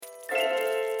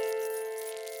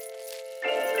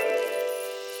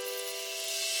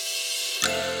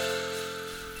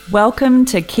Welcome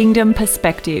to Kingdom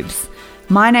Perspectives.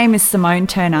 My name is Simone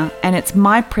Turner, and it's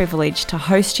my privilege to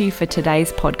host you for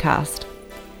today's podcast.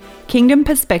 Kingdom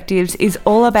Perspectives is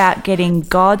all about getting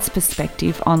God's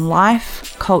perspective on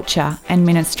life, culture, and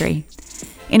ministry.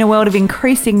 In a world of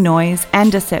increasing noise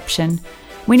and deception,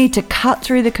 we need to cut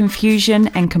through the confusion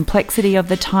and complexity of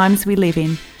the times we live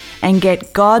in and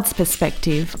get God's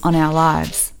perspective on our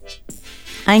lives.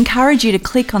 I encourage you to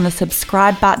click on the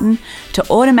subscribe button to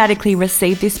automatically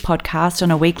receive this podcast on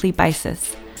a weekly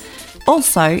basis.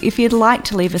 Also, if you'd like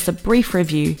to leave us a brief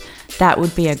review, that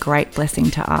would be a great blessing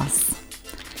to us.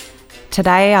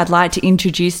 Today, I'd like to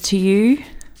introduce to you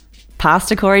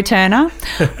Pastor Corey Turner,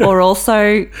 or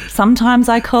also sometimes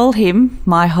I call him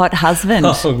my hot husband.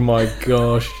 Oh my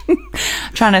gosh.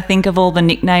 Trying to think of all the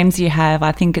nicknames you have.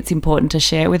 I think it's important to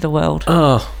share with the world.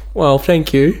 Oh, well,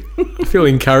 thank you. I feel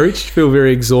encouraged, feel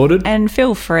very exhorted. And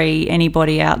feel free,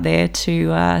 anybody out there,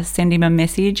 to send him a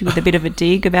message with a bit of a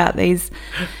dig about these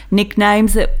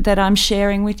nicknames that I'm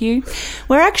sharing with you.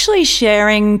 We're actually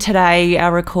sharing today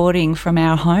our recording from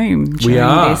our home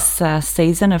during this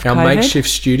season of our COVID. Makeshift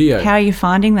studio. How are you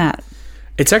finding that?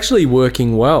 It's actually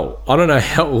working well. I don't know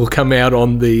how it will come out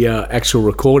on the actual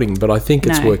recording, but I think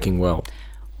it's working well.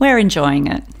 We're enjoying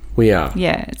it. We are.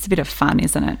 Yeah, it's a bit of fun,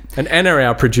 isn't it? And Anna,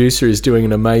 our producer, is doing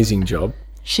an amazing job.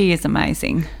 She is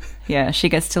amazing. Yeah, she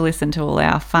gets to listen to all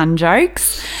our fun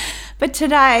jokes. But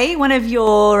today, one of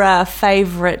your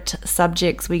favourite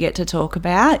subjects we get to talk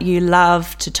about. You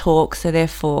love to talk, so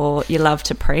therefore you love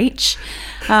to preach.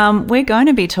 We're going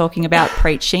to be talking about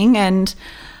preaching, and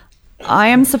I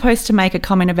am supposed to make a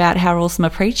comment about how awesome a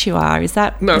preacher you are. Is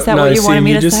that what you wanted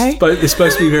me to say? It's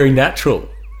supposed to be very natural.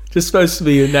 Just supposed to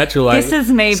be a natural. This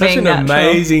is me such being an natural.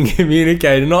 amazing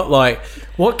communicator. Not like,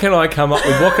 what can I come up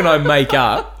with? What can I make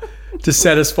up to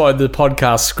satisfy the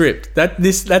podcast script?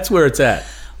 That's where it's at.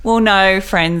 Well, no,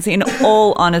 friends. In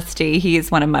all honesty, he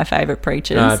is one of my favourite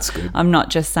preachers. That's good. I'm not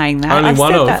just saying that. Only I've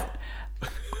one said of. that.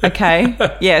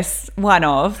 Okay. Yes, one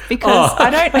of, because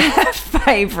I don't have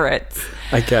favourites.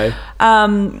 Okay.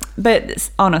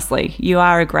 But honestly, you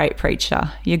are a great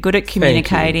preacher. You're good at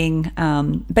communicating,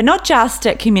 but not just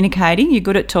at communicating. You're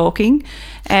good at talking.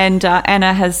 And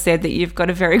Anna has said that you've got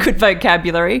a very good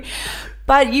vocabulary.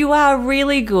 But you are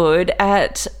really good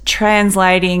at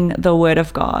translating the Word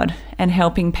of God and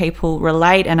helping people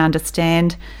relate and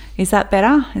understand. Is that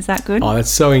better? Is that good? Oh,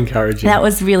 that's so encouraging. That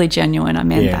was really genuine. I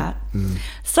meant that.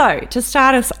 So, to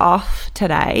start us off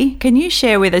today, can you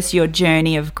share with us your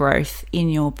journey of growth in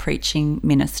your preaching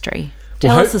ministry?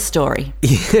 Tell us a story.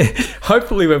 Yeah,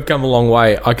 hopefully we've come a long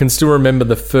way. I can still remember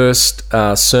the first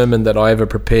sermon that I ever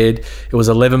prepared. It was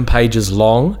 11 pages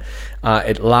long.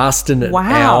 It lasted an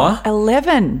hour.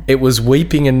 11. It was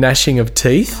weeping and gnashing of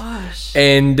teeth. Gosh.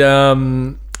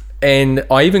 And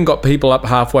I even got people up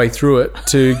halfway through it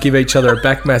to give each other a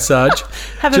back massage.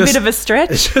 Have a bit of a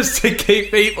stretch. Just to keep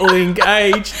people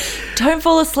engaged. Don't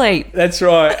fall asleep. That's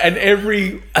right. And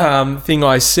every thing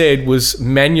I said was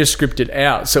manuscripted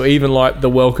out. So even like the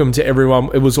welcome to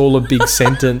everyone, it was all a big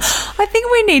sentence. I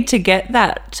think we need to get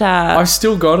that I've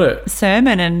still got it.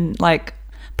 sermon and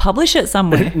publish it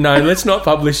somewhere. No, let's not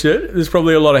publish it. There's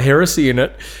probably a lot of heresy in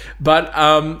it. But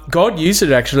God used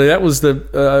it, actually. That was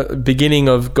the beginning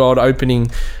of God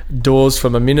opening doors for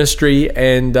my ministry.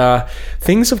 And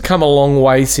things have come a long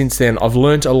way since then. I've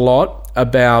learnt a lot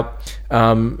about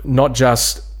not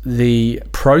just the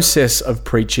process of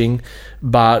preaching,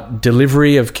 but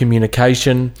delivery of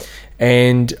communication.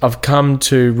 And I've come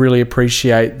to really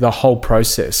appreciate the whole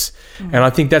process. And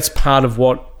I think that's part of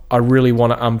what I really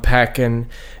want to unpack and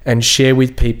share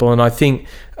with people. And I think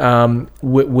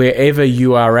wherever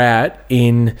you are at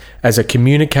as a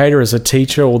communicator, as a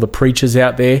teacher, or the preachers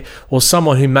out there, or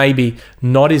someone who maybe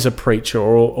not is a preacher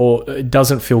or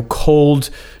doesn't feel called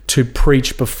to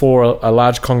preach before a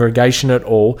large congregation at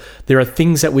all, there are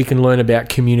things that we can learn about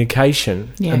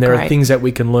communication. Yeah, and there great. are things that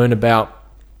we can learn about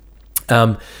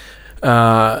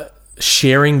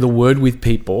sharing the word with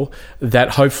people that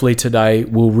hopefully today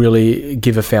will really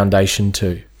give a foundation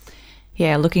to.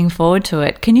 Yeah, looking forward to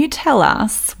it. Can you tell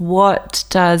us, what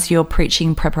does your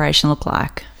preaching preparation look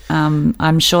like?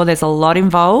 I'm sure there's a lot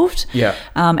involved. Yeah.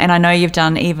 And I know you've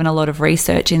done even a lot of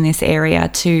research in this area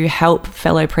to help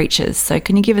fellow preachers. So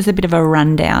can you give us a bit of a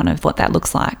rundown of what that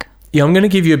looks like? Yeah, I'm going to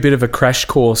give you a bit of a crash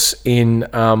course in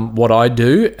what I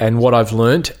do and what I've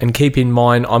learnt. And keep in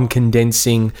mind, I'm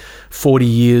condensing 40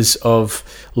 years of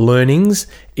learnings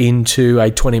into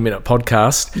a 20-minute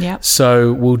podcast. Yep.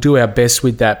 So we'll do our best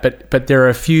with that. But there are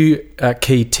a few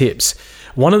key tips.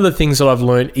 One of the things that I've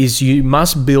learned is you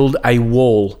must build a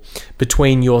wall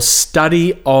between your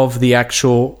study of the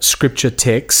actual scripture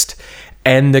text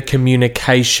and the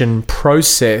communication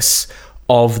process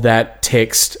of that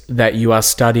text that you are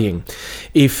studying.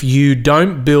 If you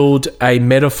don't build a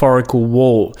metaphorical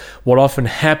wall, what often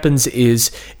happens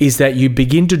is that you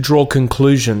begin to draw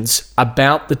conclusions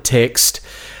about the text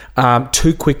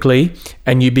too quickly,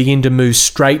 and you begin to move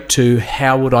straight to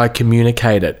how would I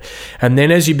communicate it. And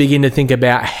then as you begin to think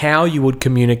about how you would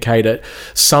communicate it,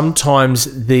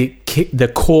 sometimes the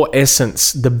core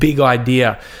essence, the big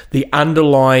idea, the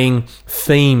underlying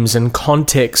themes and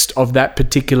context of that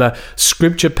particular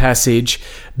scripture passage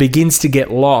begins to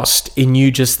get lost in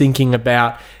you just thinking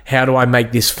about, how do I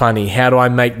make this funny? How do I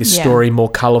make this story more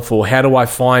colorful? How do I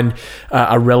find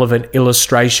a relevant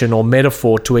illustration or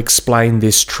metaphor to explain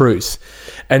this truth?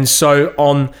 And so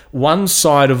on one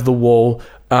side of the wall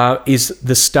is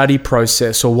the study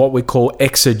process, or what we call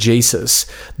exegesis,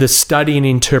 the study and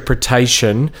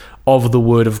interpretation of the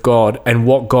Word of God and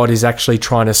what God is actually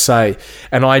trying to say.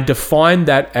 And I define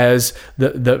that as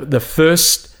the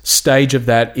first stage of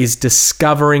that is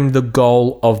discovering the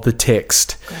goal of the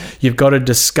text. Great. You've got to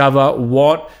discover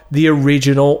what the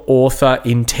original author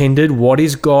intended. What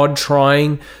is God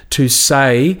trying to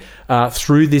say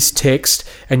through this text?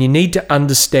 And you need to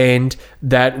understand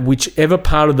that whichever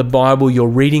part of the Bible you're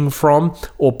reading from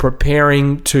or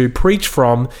preparing to preach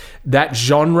from, that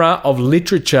genre of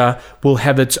literature will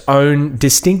have its own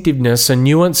distinctiveness and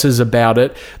nuances about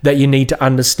it that you need to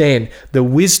understand. The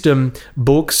wisdom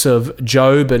books of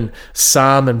Job and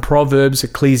Psalm and Proverbs,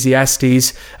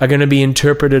 Ecclesiastes are going to be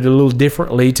interpreted a little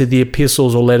differently to the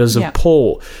epistles or letters of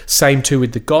Paul. Same too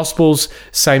with the Gospels,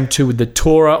 same too with the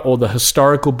Torah or the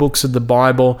historical books of the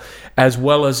Bible, as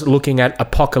well as looking at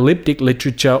apocalyptic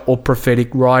literature or prophetic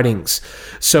writings.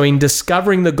 So in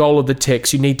discovering the goal of the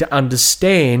text, you need to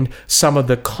understand some of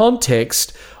the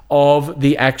context of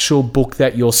the actual book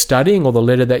that you're studying or the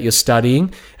letter that you're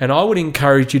studying. And I would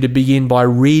encourage you to begin by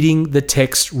reading the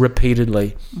text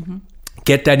repeatedly. Mm-hmm.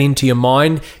 Get that into your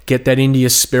mind, get that into your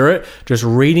spirit, just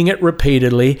reading it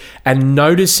repeatedly and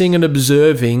noticing and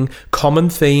observing common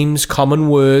themes, common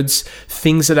words,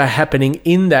 things that are happening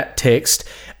in that text,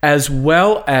 as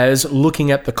well as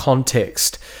looking at the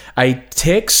context. A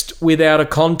text without a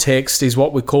context is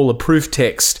what we call a proof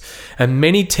text. And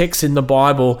many texts in the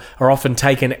Bible are often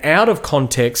taken out of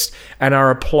context and are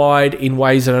applied in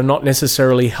ways that are not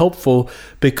necessarily helpful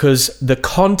because the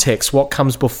context, what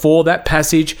comes before that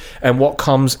passage and what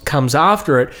comes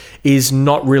after it, is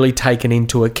not really taken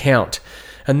into account.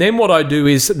 And then what I do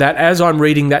is that as I'm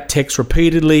reading that text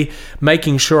repeatedly,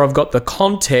 making sure I've got the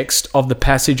context of the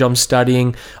passage I'm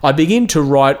studying, I begin to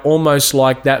write almost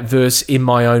like that verse in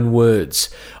my own words.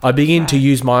 I begin to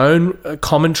use my own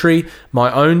commentary,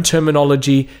 my own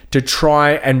terminology to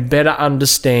try and better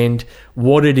understand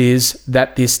what it is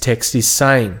that this text is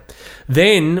saying.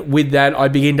 Then with that, I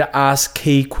begin to ask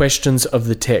key questions of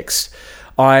the text.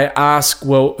 I ask,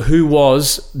 well, who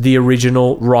was the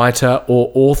original writer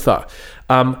or author?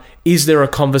 Is there a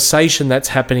conversation that's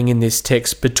happening in this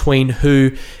text? Between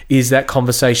who is that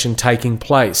conversation taking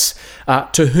place?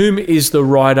 To whom is the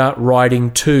writer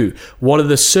writing to? What are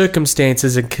the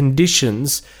circumstances and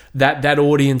conditions that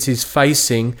audience is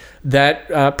facing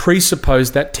that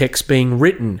presuppose that text being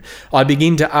written? I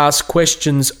begin to ask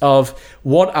questions of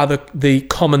what are the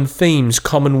common themes,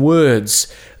 common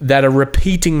words that are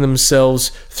repeating themselves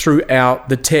throughout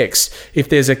the text. If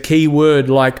there's a key word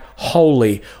like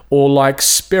holy or like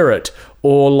spirit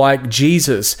or like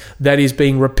Jesus that is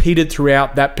being repeated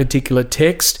throughout that particular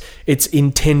text, it's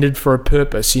intended for a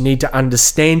purpose. You need to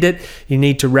understand it. You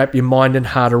need to wrap your mind and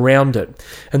heart around it.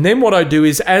 And then what I do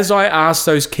is, as I ask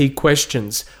those key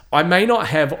questions, I may not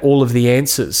have all of the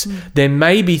answers. There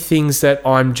may be things that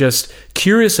I'm just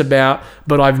curious about,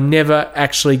 but I've never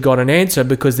actually got an answer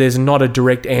because there's not a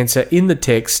direct answer in the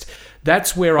text.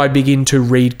 That's where I begin to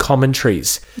read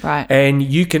commentaries. Right. And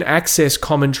you can access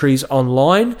commentaries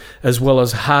online as well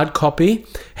as hard copy.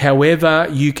 However,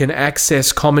 you can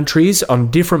access commentaries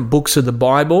on different books of the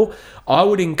Bible. I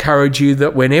would encourage you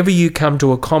that whenever you come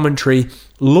to a commentary,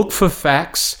 look for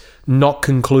facts, not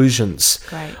conclusions.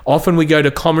 Right. Often we go to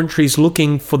commentaries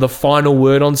looking for the final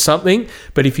word on something,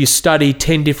 but if you study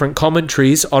 10 different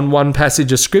commentaries on one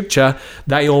passage of scripture,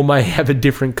 they all may have a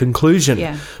different conclusion.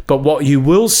 Yeah. But what you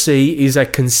will see is a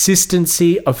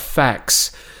consistency of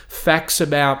facts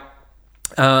about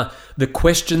the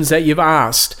questions that you've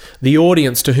asked, the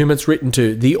audience to whom it's written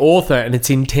to, the author and its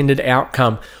intended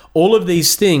outcome. All of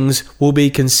these things will be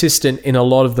consistent in a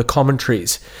lot of the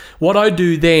commentaries. What I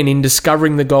do then in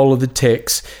discovering the goal of the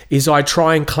text is I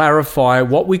try and clarify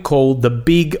what we call the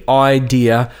big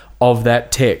idea of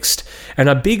that text. And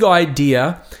a big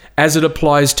idea, as it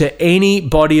applies to any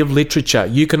body of literature.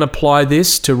 You can apply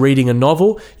this to reading a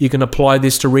novel. You can apply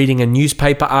this to reading a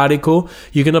newspaper article.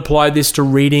 You can apply this to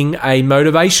reading a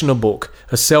motivational book,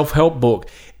 a self-help book.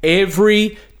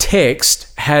 Every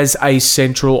text has a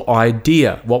central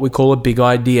idea, what we call a big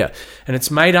idea. And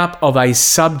it's made up of a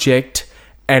subject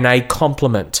and a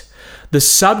complement. The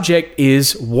subject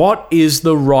is, what is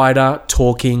the writer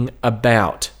talking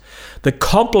about? The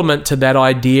complement to that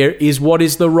idea is, what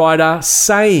is the writer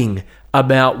saying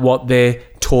about what they're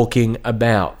talking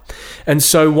about? And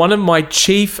so one of my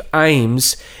chief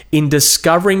aims in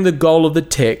discovering the goal of the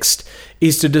text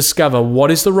is to discover, what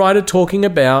is the writer talking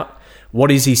about? What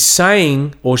is he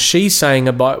saying or she saying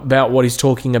about what he's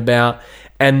talking about?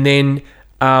 And then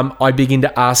I begin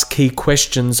to ask key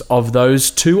questions of those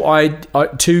two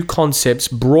concepts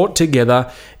brought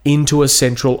together into a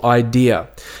central idea.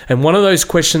 And one of those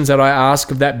questions that I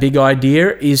ask of that big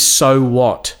idea is, so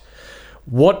what?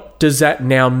 What does that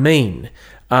now mean?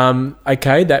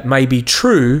 Okay, that may be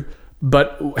true,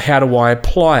 but how do I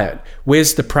apply it?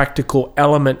 Where's the practical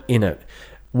element in it?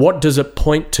 What does it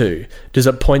point to? Does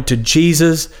it point to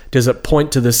Jesus? Does it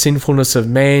point to the sinfulness of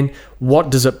man? What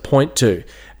does it point to?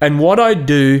 And what I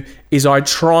do is I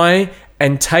try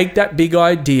and take that big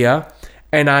idea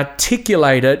and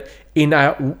articulate it in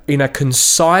a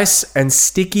concise and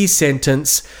sticky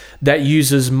sentence that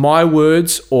uses my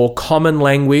words or common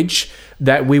language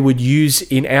that we would use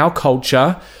in our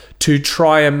culture to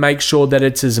try and make sure that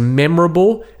it's as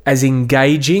memorable, as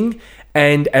engaging,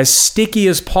 and as sticky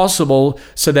as possible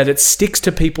so that it sticks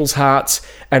to people's hearts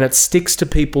and it sticks to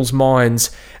people's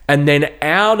minds. And then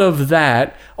out of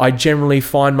that, I generally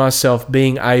find myself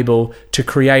being able to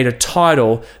create a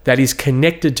title that is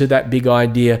connected to that big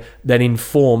idea that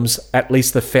informs at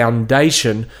least the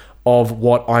foundation of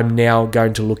what I'm now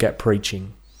going to look at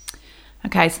preaching.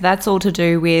 Okay, so that's all to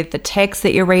do with the text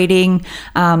that you're reading,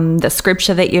 the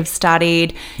scripture that you've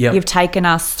studied. Yep. You've taken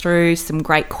us through some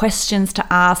great questions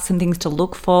to ask, some things to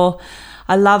look for.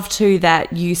 I love too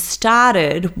that you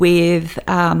started with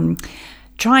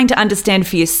trying to understand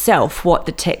for yourself what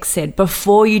the text said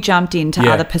before you jumped into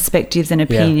other perspectives and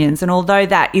opinions. And although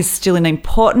that is still an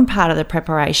important part of the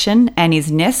preparation and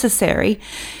is necessary,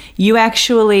 you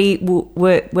actually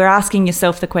were asking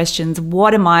yourself the questions,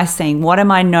 what am I seeing? What am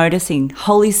I noticing?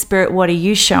 Holy Spirit, what are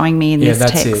you showing me in this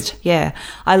text? Yeah,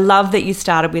 I love that you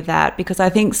started with that, because I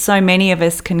think so many of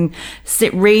us can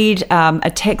read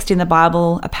a text in the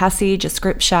Bible, a passage, a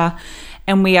scripture,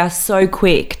 and we are so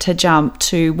quick to jump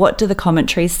to, what do the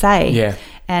commentaries say? Yeah.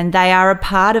 And they are a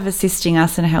part of assisting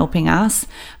us and helping us,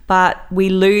 but we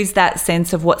lose that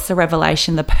sense of what's the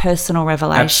revelation, the personal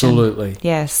revelation. Absolutely.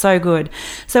 Yeah, so good.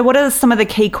 So what are some of the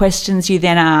key questions you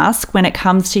then ask when it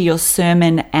comes to your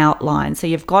sermon outline? So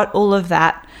you've got all of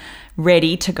that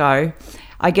ready to go.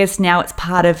 I guess now it's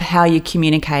part of how you're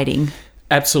communicating.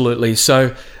 Absolutely.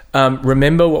 So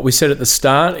remember what we said at the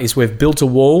start is we've built a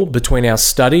wall between our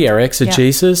study, our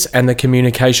exegesis, and the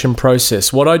communication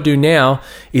process. What I do now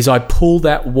is I pull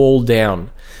that wall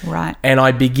down. Right. And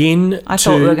I begin I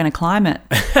thought we were going to climb it.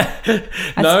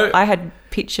 No. I had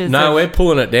pictures. No, we're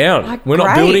pulling it down. Oh, we're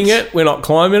not building it. We're not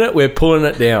climbing it. We're pulling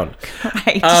it down.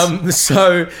 Great.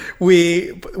 So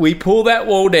we pull that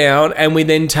wall down, and we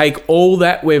then take all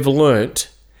that we've learnt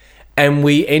and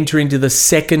we enter into the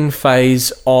second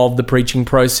phase of the preaching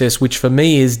process, which for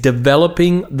me is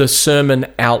developing the sermon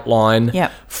outline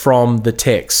from the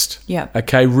text. Yep.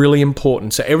 Okay, really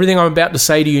important. So everything I'm about to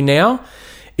say to you now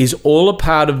is all a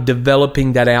part of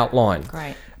developing that outline.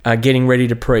 Great. Getting ready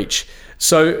to preach.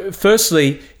 So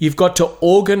firstly, you've got to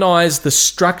organize the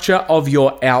structure of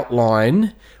your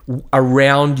outline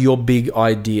around your big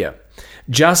idea.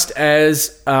 Just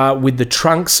as with the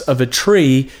trunks of a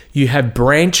tree, you have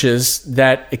branches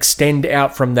that extend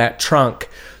out from that trunk,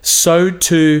 so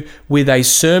too with a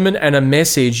sermon and a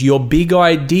message, your big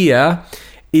idea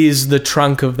is the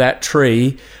trunk of that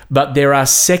tree, but there are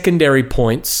secondary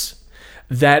points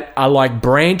that are like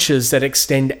branches that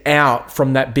extend out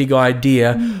from that big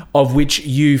idea of which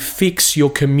you fix your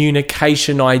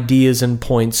communication ideas and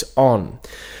points on.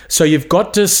 So you've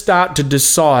got to start to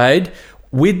decide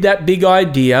with that big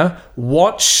idea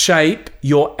what shape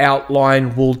your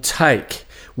outline will take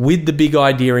with the big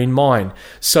idea in mind.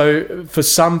 So for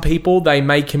some people, they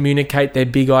may communicate their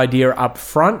big idea up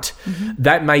front.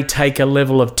 That may take a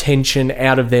level of tension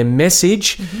out of their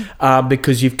message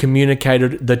because you've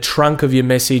communicated the trunk of your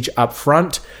message up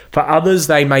front. For others,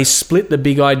 they may split the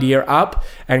big idea up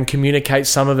and communicate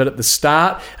some of it at the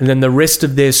start, and then the rest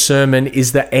of their sermon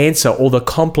is the answer or the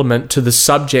complement to the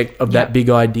subject of that big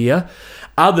idea.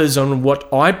 Others, on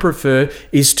what I prefer,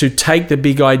 is to take the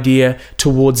big idea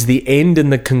towards the end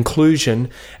and the conclusion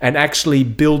and actually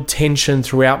build tension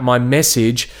throughout my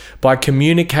message by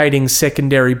communicating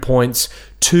secondary points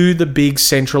to the big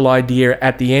central idea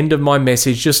at the end of my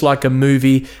message, just like a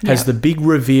movie has the big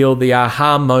reveal, the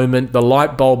aha moment, the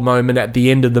light bulb moment at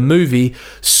the end of the movie.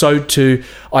 So too,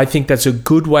 I think that's a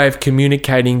good way of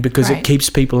communicating because it keeps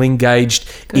people engaged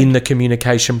in the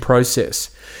communication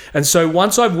process. And so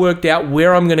once I've worked out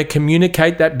where I'm going to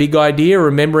communicate that big idea,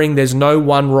 remembering there's no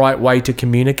one right way to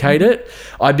communicate it,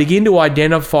 I begin to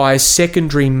identify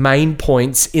secondary main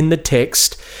points in the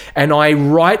text and I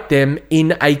write them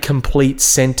in a complete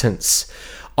sentence.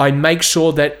 I make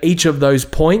sure that each of those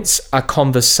points are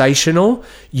conversational,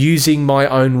 using my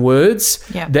own words,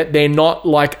 that they're not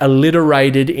like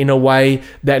alliterated in a way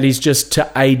that is just to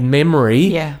aid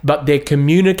memory, but they're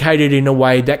communicated in a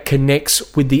way that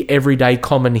connects with the everyday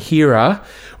common hearer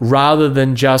rather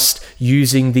than just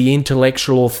using the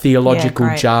intellectual or theological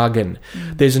jargon.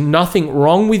 There's nothing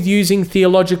wrong with using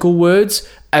theological words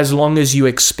as long as you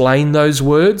explain those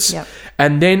words.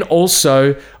 And then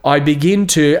also I begin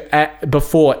to,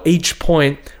 before each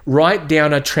point, write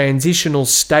down a transitional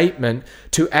statement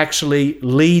to actually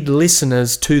lead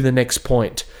listeners to the next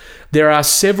point. There are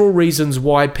several reasons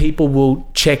why people will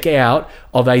check out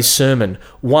of a sermon.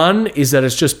 One is that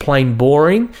it's just plain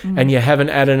boring and you haven't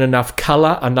added enough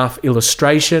color, enough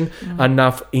illustration,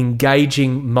 enough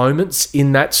engaging moments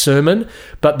in that sermon.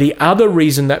 But the other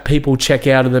reason that people check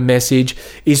out of the message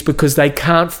is because they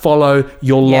can't follow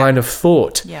your line of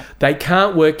thought. They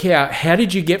can't work out, how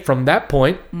did you get from that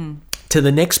point to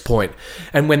the next point?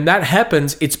 And when that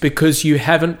happens, it's because you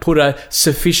haven't put a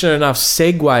sufficient enough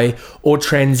segue or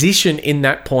transition in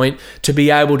that point to be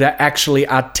able to actually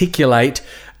articulate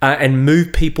and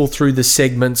move people through the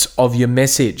segments of your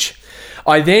message.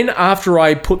 I then, after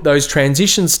I put those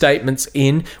transition statements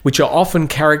in, which are often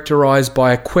characterized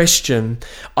by a question,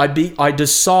 I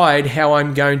decide how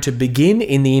I'm going to begin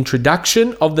in the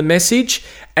introduction of the message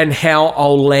and how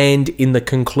I'll land in the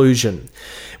conclusion.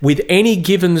 With any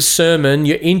given sermon,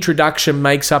 your introduction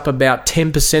makes up about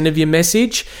 10% of your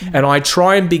message, and I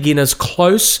try and begin as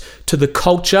close to the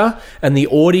culture and the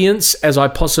audience as I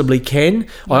possibly can.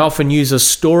 I often use a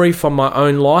story from my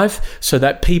own life so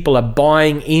that people are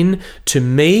buying in to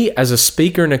me as a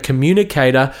speaker and a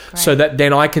communicator, so that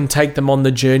then I can take them on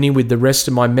the journey with the rest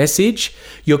of my message.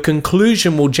 Your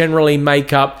conclusion will generally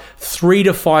make up 3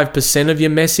 to 5% of your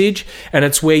message, and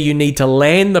it's where you need to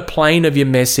land the plane of your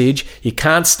message. You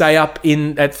can't stay up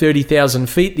in at 30,000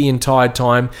 feet the entire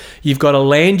time. You've got to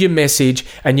land your message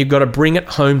and you've got to bring it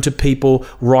home to people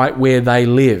right where they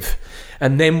live.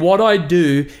 And then what I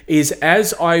do is,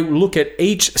 as I look at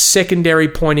each secondary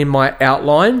point in my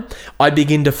outline, I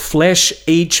begin to flesh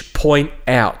each point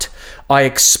out. I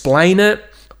explain it,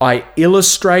 I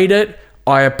illustrate it,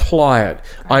 I apply it.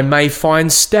 I may find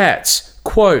stats,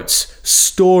 quotes,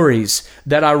 stories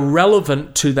that are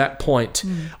relevant to that point.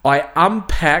 I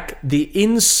unpack the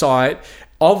insight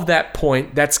of that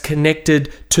point that's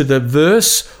connected to the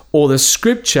verse or the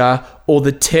scripture or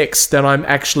the text that I'm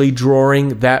actually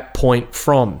drawing that point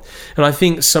from. And I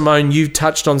think, Simone, you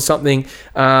touched on something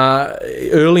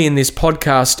early in this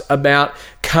podcast about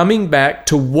coming back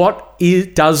to what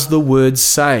does the word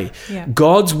say.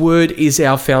 God's word is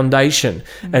our foundation.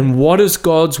 And what does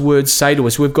God's word say to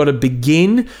us? We've got to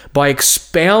begin by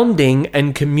expounding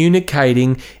and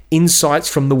communicating insights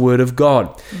from the word of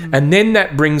God. And then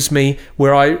that brings me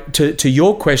to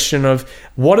your question of,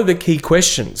 what are the key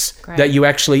questions that you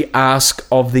actually ask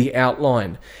of the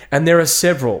outline? And there are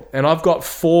several, and I've got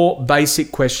 4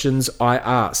 basic questions I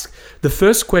ask. The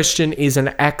first question is an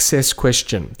access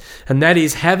question, and that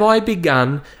is, have I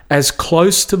begun as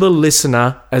close to the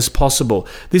listener as possible?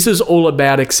 This is all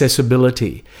about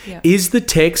accessibility. Is the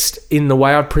text, in the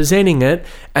way I'm presenting it,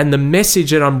 and the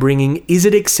message that I'm bringing, is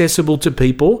it accessible to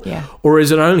people? Or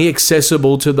is it only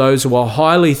accessible to those who are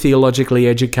highly theologically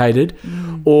educated,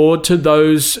 or to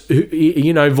those who,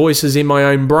 voices in my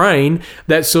own brain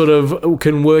that sort of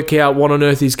can work out what on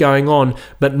earth is going on,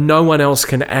 but no one else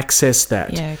can access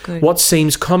that? What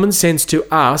seems common sense to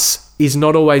us is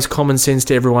not always common sense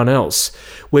to everyone else.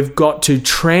 We've got to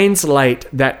translate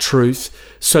that truth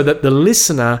so that the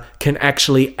listener can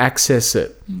actually access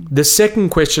it. The second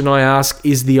question I ask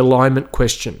is the alignment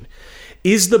question.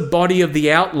 Is the body of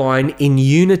the outline in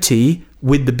unity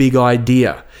with the big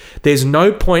idea? There's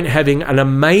no point having an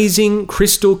amazing,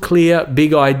 crystal clear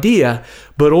big idea,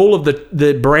 but all of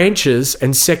the branches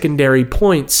and secondary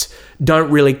points don't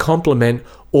really complement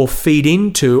or feed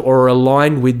into or are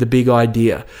aligned with the big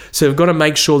idea. So we've got to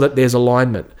make sure that there's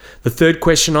alignment. The third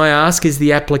question I ask is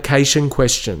the application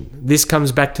question. This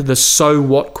comes back to the so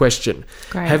what question.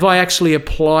 Great. Have I actually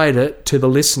applied it to the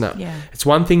listener? Yeah. It's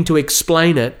one thing to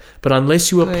explain it, but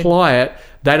unless you apply it,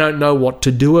 they don't know what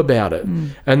to do about it.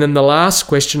 And then the last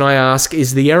question I ask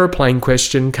is the aeroplane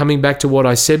question, coming back to what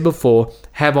I said before.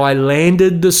 Have I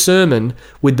landed the sermon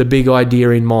with the big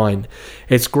idea in mind?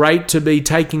 It's great to be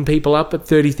taking people up at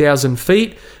 30,000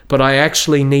 feet, but I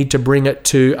actually need to bring it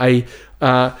to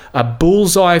a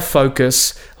bullseye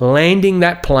focus, landing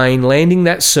that plane, landing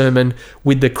that sermon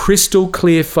with the crystal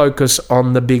clear focus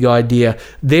on the big idea.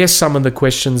 There's some of the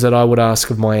questions that I would ask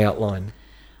of my outline.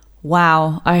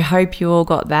 Wow, I hope you all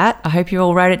got that. I hope you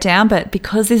all wrote it down. But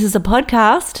because this is a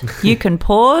podcast, you can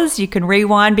pause, you can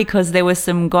rewind, because there was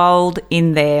some gold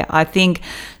in there. I think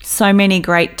so many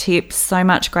great tips, so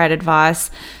much great advice.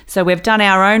 So we've done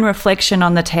our own reflection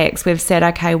on the text. We've said,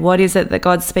 okay, what is it that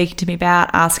God's speaking to me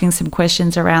about? Asking some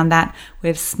questions around that.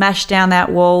 We've smashed down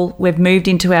that wall. We've moved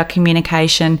into our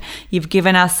communication. You've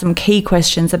given us some key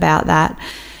questions about that.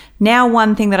 Now,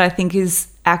 one thing that I think is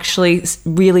actually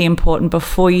really important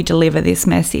before you deliver this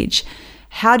message,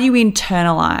 how do you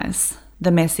internalize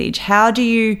the message? How do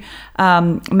you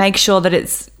make sure that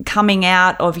it's coming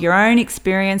out of your own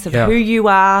experience of who you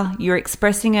are, you're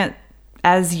expressing it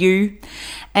as you,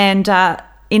 and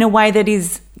in a way that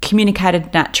is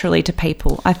communicated naturally to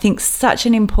people? I think such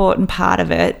an important part of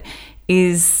it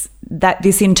is that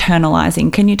this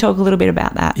internalizing. Can you talk a little bit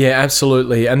about that? Yeah,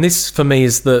 absolutely. And this for me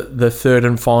is the third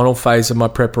and final phase of my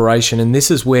preparation. And this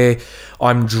is where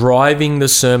I'm driving the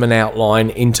sermon outline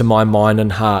into my mind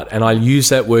and heart. And I use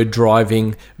that word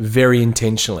driving very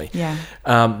intentionally. Yeah.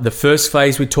 The first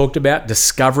phase we talked about,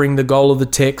 discovering the goal of the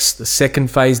text. The second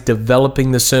phase,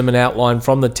 developing the sermon outline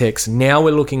from the text. Now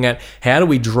we're looking at how do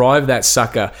we drive that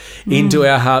sucker into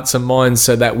our hearts and minds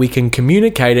so that we can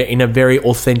communicate it in a very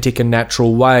authentic and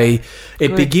natural way.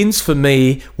 It begins for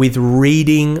me with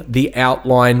reading the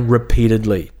outline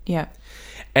repeatedly. Yeah.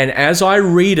 And as I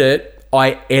read it,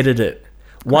 I edit it.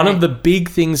 One of the big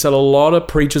things that a lot of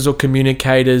preachers or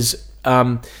communicators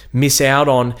miss out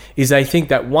on is they think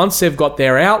that once they've got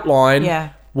their outline,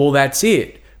 well, that's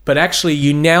it. But actually,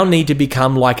 you now need to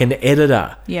become like an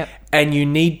editor. Yep. And you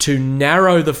need to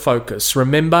narrow the focus.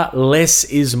 Remember, less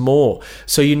is more.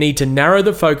 So you need to narrow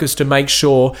the focus to make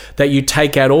sure that you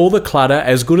take out all the clutter.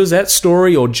 As good as that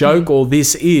story or joke or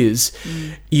this is,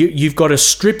 you've got to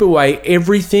strip away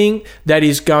everything that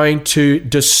is going to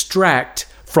distract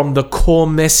from the core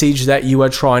message that you are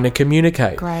trying to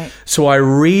communicate. Great. So I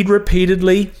read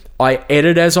repeatedly. I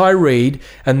edit as I read,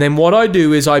 and then what I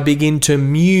do is I begin to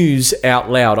muse out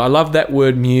loud. I love that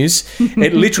word muse.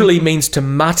 It literally means to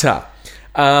mutter.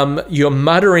 You're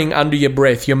muttering under your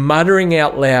breath. You're muttering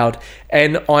out loud,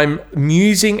 and I'm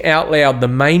musing out loud the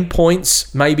main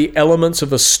points, maybe elements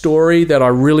of a story that I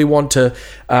really want to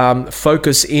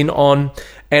focus in on.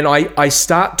 And I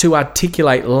start to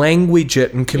articulate, language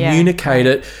it and communicate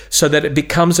it so that it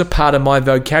becomes a part of my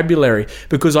vocabulary,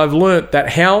 because I've learnt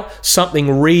that how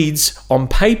something reads on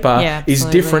paper is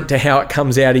different to how it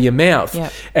comes out of your mouth.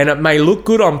 Yep. And it may look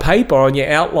good on paper on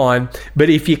your outline, but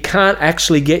if you can't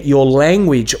actually get your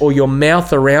language or your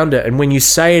mouth around it, and when you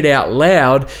say it out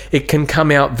loud, it can come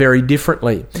out very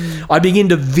differently. I begin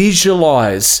to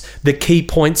visualize the key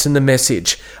points in the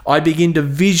message. I begin to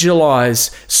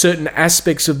visualize certain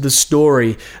aspects of the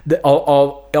story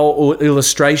or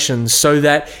illustrations so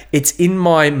that it's in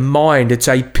my mind. It's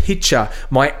a picture.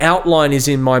 My outline is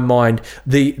in my mind.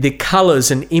 The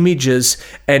colors and images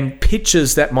and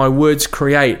pictures that my words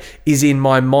create is in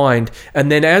my mind.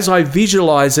 And then as I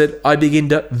visualize it, I begin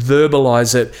to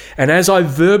verbalize it. And as I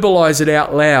verbalize it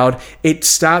out loud, it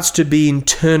starts to be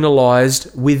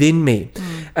internalized within me.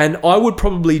 And I would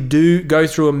probably go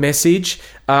through a message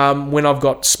when I've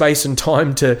got space and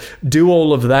time to do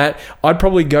all of that. I'd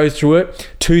probably go through it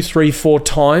 2, 3, 4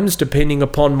 times, depending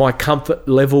upon my comfort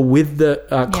level with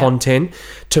the content,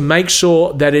 to make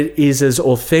sure that it is as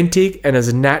authentic and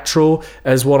as natural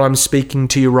as what I'm speaking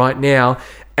to you right now.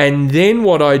 And then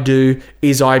what I do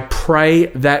is I pray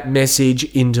that message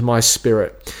into my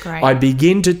spirit. Great. I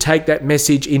begin to take that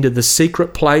message into the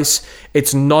secret place.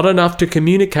 It's not enough to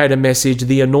communicate a message.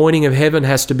 The anointing of heaven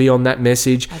has to be on that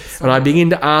message. Absolutely. And I begin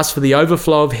to ask for the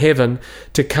overflow of heaven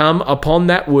to come upon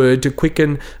that word,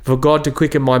 for God to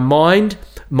quicken my mind,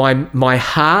 my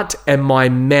heart, and my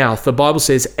mouth. The Bible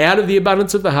says, out of the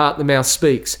abundance of the heart, the mouth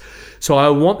speaks. So I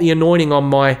want the anointing on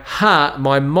my heart,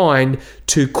 my mind,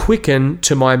 to quicken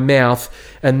to my mouth,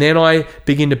 and then I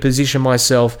begin to position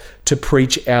myself to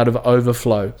preach out of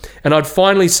overflow. And I'd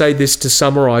finally say this to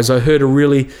summarize. I heard a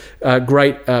really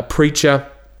great preacher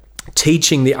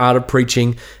teaching the art of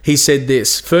preaching. He said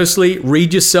this: firstly,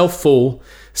 read yourself full.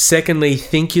 Secondly,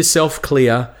 think yourself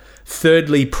clear.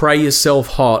 Thirdly, pray yourself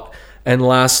hot. And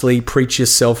lastly, preach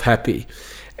yourself happy.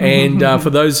 And for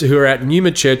those who are at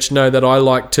Pneuma Church know that I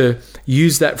like to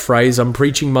use that phrase, I'm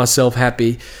preaching myself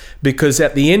happy, because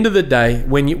at the end of the day,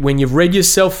 when you've read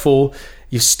yourself full,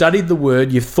 you've studied the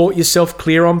word, you've thought yourself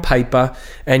clear on paper,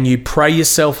 and you pray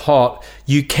yourself hot,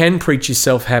 you can preach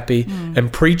yourself happy,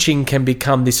 and preaching can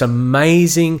become this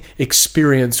amazing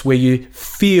experience where you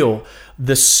feel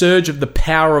the surge of the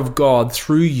power of God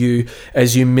through you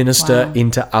as you minister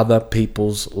into other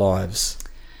people's lives.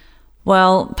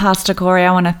 Well, Pastor Corey,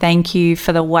 I want to thank you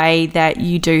for the way that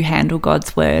you do handle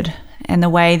God's word and the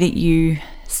way that you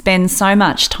spend so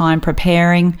much time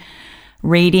preparing,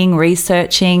 reading,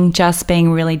 researching, just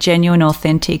being really genuine,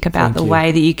 authentic about the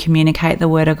way that you communicate the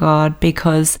word of God,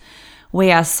 because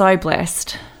we are so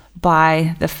blessed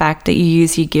by the fact that you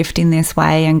use your gift in this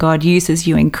way, and God uses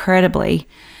you incredibly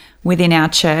within our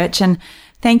church. And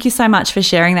thank you so much for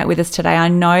sharing that with us today. I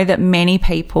know that many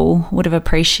people would have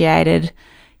appreciated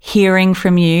hearing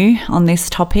from you on this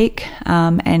topic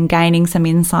and gaining some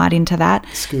insight into that.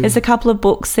 There's a couple of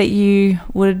books that you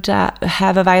would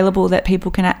have available that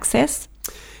people can access.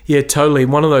 Yeah, totally.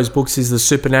 One of those books is The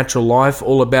Supernatural Life,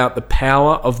 all about the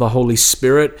power of the Holy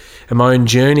Spirit and my own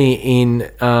journey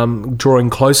in drawing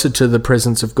closer to the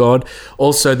presence of God.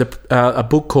 Also, a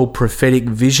book called Prophetic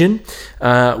Vision,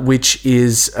 which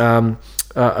is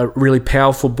a really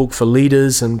powerful book for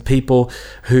leaders and people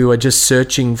who are just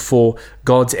searching for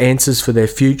God's answers for their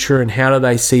future and how do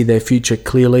they see their future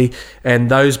clearly. And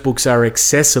those books are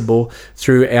accessible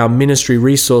through our ministry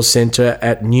resource center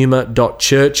at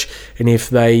pneuma.church. And if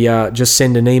they just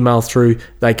send an email through,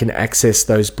 they can access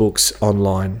those books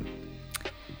online.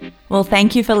 Well,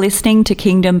 thank you for listening to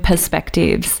Kingdom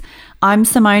Perspectives. I'm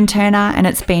Simone Turner, and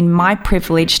it's been my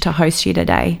privilege to host you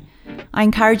today. I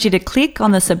encourage you to click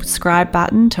on the subscribe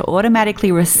button to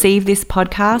automatically receive this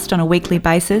podcast on a weekly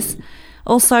basis.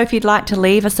 Also, if you'd like to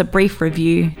leave us a brief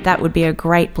review, that would be a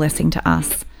great blessing to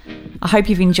us. I hope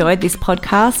you've enjoyed this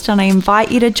podcast, and I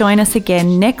invite you to join us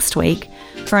again next week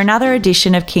for another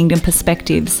edition of Kingdom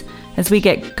Perspectives as we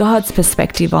get God's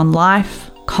perspective on life,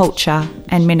 culture,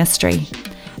 and ministry.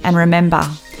 And remember,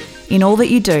 in all that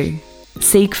you do,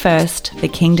 seek first the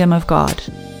kingdom of God.